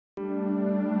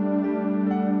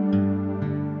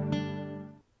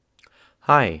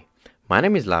Hi, my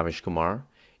name is Lavish Kumar.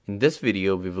 In this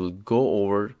video, we will go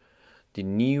over the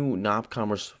new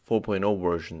nopCommerce 4.0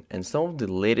 version and some of the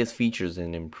latest features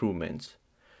and improvements.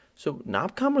 So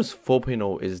nopCommerce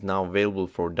 4.0 is now available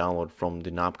for download from the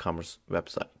nopCommerce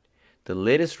website. The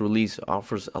latest release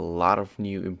offers a lot of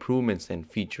new improvements and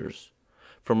features.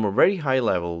 From a very high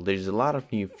level, there's a lot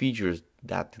of new features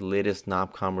that the latest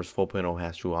nopCommerce 4.0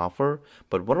 has to offer,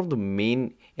 but one of the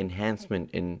main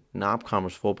enhancements in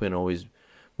nopCommerce 4.0 is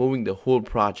moving the whole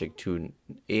project to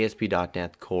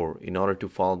ASP.NET Core in order to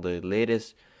follow the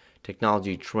latest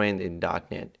technology trend in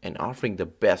 .NET and offering the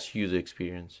best user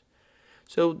experience.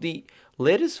 So the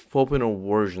latest 4.0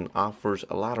 version offers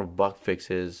a lot of bug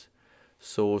fixes,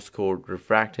 source code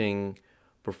refactoring,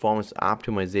 performance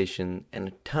optimization, and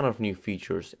a ton of new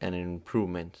features and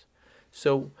improvements.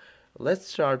 So let's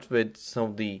start with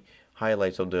some of the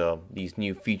highlights of these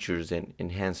new features and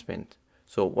enhancement.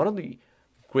 So one of the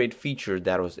great feature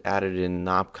that was added in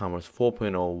nopCommerce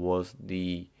 4.0 was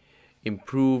the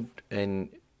improved and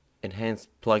enhanced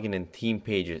plugin and theme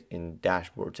pages in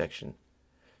dashboard section.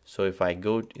 So if I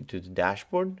go into the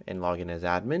dashboard and log in as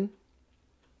admin,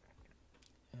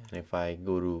 and if I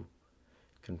go to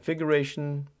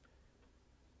configuration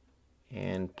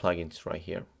and plugins right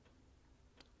here.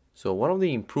 So one of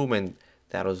the improvement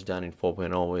that was done in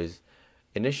 4.0 is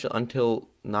until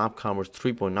nopCommerce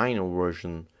 3.9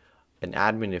 version, an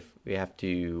admin, if we have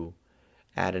to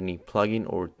add any plugin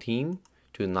or theme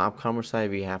to the nopCommerce side,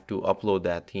 we have to upload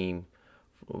that theme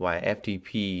via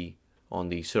FTP on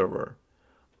the server.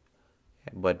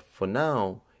 But for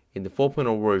now, in the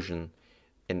 4.0 version,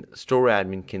 a store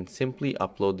admin can simply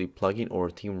upload the plugin or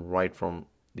theme right from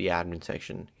the admin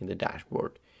section in the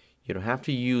dashboard. You don't have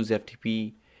to use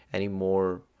FTP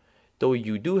anymore, though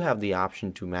you do have the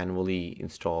option to manually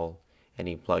install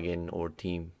any plugin or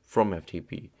theme from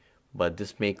FTP. But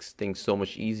this makes things so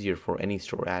much easier for any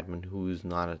store admin who is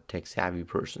not a tech savvy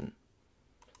person.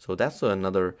 So that's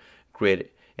another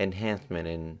great enhancement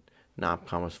in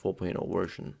nopCommerce 4.0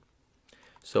 version.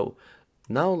 So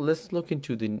now let's look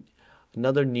into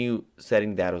another new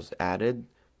setting that was added.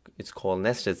 It's called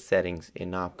nested settings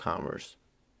in nopCommerce.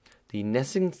 The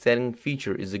nested setting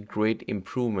feature is a great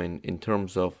improvement in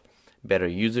terms of better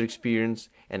user experience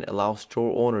and allows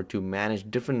store owner to manage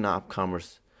different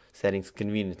nopCommerce settings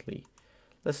conveniently.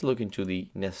 Let's look into the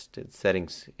nested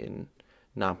settings in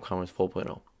nopCommerce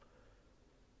 4.0.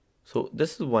 So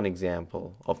this is one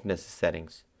example of nested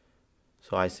settings.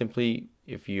 So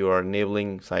if you are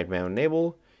enabling sitemap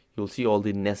enable, you'll see all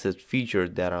the nested features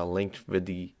that are linked with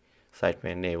the sitemap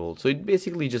enable. So it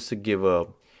basically just to give a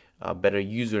better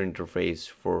user interface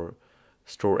for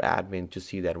store admin to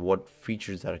see that what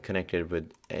features are connected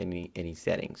with any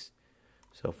settings.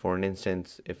 So for an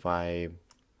instance,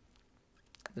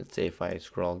 let's say if I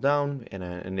scroll down and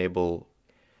I enable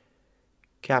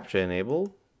captcha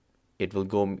enable, it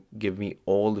will give me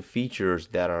all the features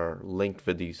that are linked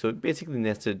with these. So basically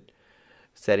nested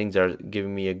settings are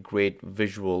giving me a great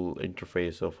visual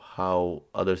interface of how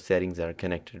other settings are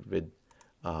connected with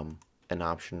an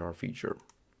option or feature.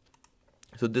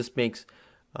 So this makes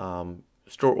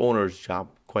store owner's job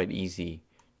quite easy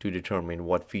to determine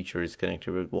what feature is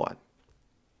connected with what.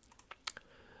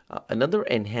 Another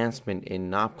enhancement in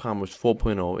nopCommerce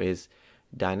 4.0 is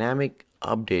dynamic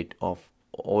update of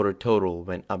Autototal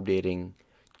when updating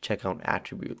checkout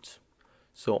attributes.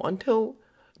 So until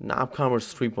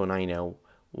nopCommerce 3.9,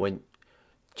 when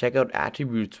checkout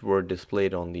attributes were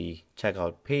displayed on the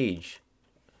checkout page,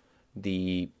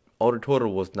 the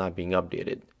Autototal was not being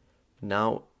updated.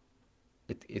 Now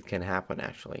it can happen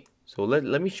actually. So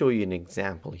let me show you an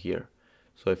example here.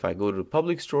 So if I go to the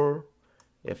public store,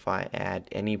 if I add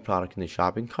any product in the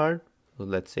shopping cart, so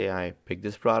let's say I pick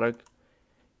this product,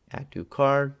 add to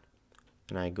cart,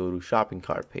 and I go to shopping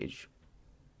cart page.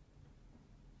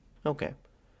 Okay,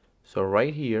 so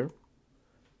right here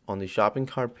on the shopping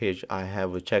cart page, I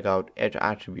have a checkout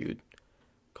attribute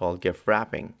called gift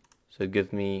wrapping. So it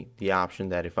gives me the option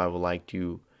that if I would like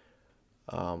to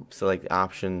select the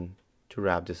option to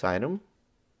wrap this item.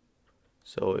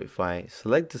 So if I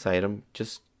select this item,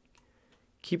 just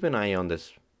keep an eye on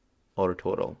this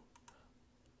Autototal.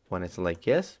 When I select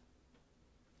yes,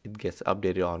 it gets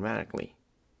updated automatically.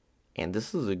 And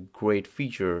this is a great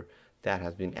feature that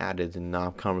has been added in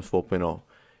nopCommerce 4.0.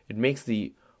 It makes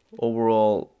the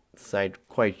overall site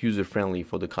quite user friendly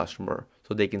for the customer,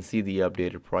 so they can see the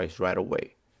updated price right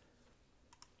away.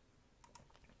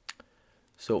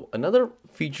 So another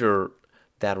feature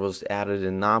that was added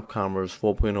in nopCommerce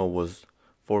 4.0 was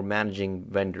for managing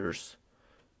vendors.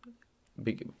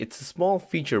 it's a small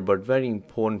feature but very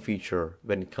important feature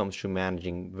when it comes to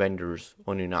managing vendors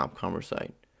on your nopCommerce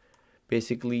site.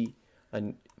 Basically,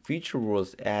 a feature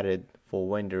was added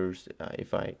for vendors.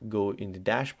 If I go in the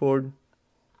dashboard,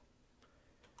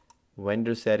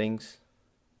 vendor settings,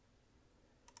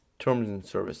 terms and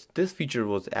service, this feature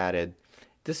was added.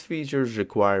 This feature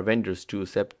requires vendors to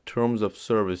accept terms of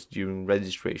service during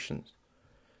registrations.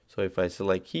 So if I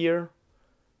select here,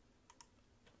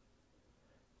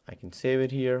 I can save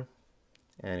it here,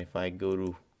 and if I go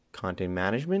to content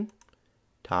management,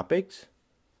 topics,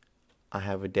 I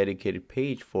have a dedicated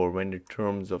page for vendor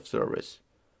terms of service.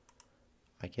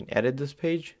 I can edit this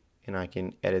page and I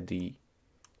can edit the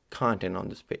content on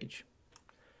this page.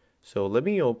 So let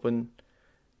me open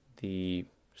the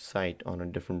site on a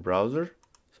different browser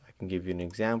so I can give you an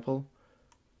example.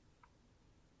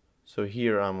 So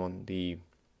here I'm on the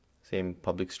same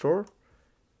public store.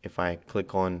 If I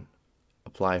click on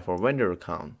apply for vendor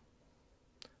account,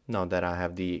 now that I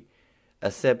have the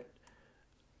accept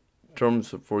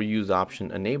terms for use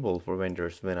option enabled for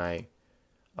vendors, when I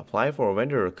apply for a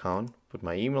vendor account, put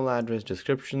my email address,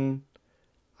 description,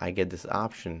 I get this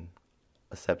option,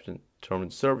 accept terms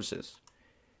and services,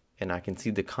 and I can see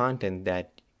the content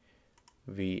that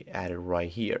we added right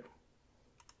here.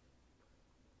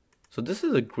 So this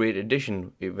is a great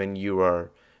addition when you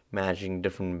are managing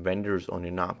different vendors on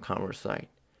your nopCommerce site.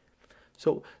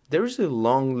 So there's a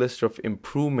long list of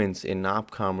improvements in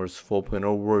nopCommerce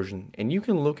 4.0 version, and you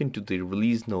can look into the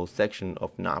release notes section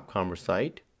of nopCommerce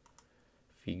site.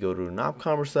 If you go to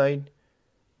nopCommerce site,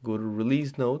 go to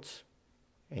release notes,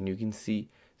 and you can see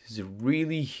there's a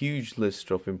really huge list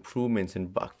of improvements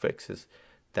and bug fixes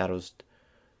that was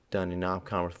done in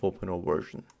nopCommerce 4.0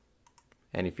 version.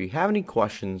 And if you have any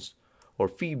questions or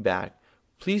feedback,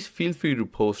 please feel free to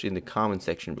post in the comment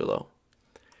section below.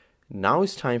 Now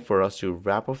it's time for us to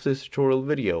wrap up this tutorial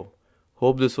video.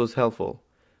 Hope this was helpful.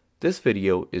 This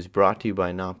video is brought to you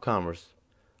by nopCommerce,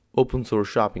 open source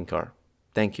shopping cart.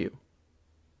 Thank you.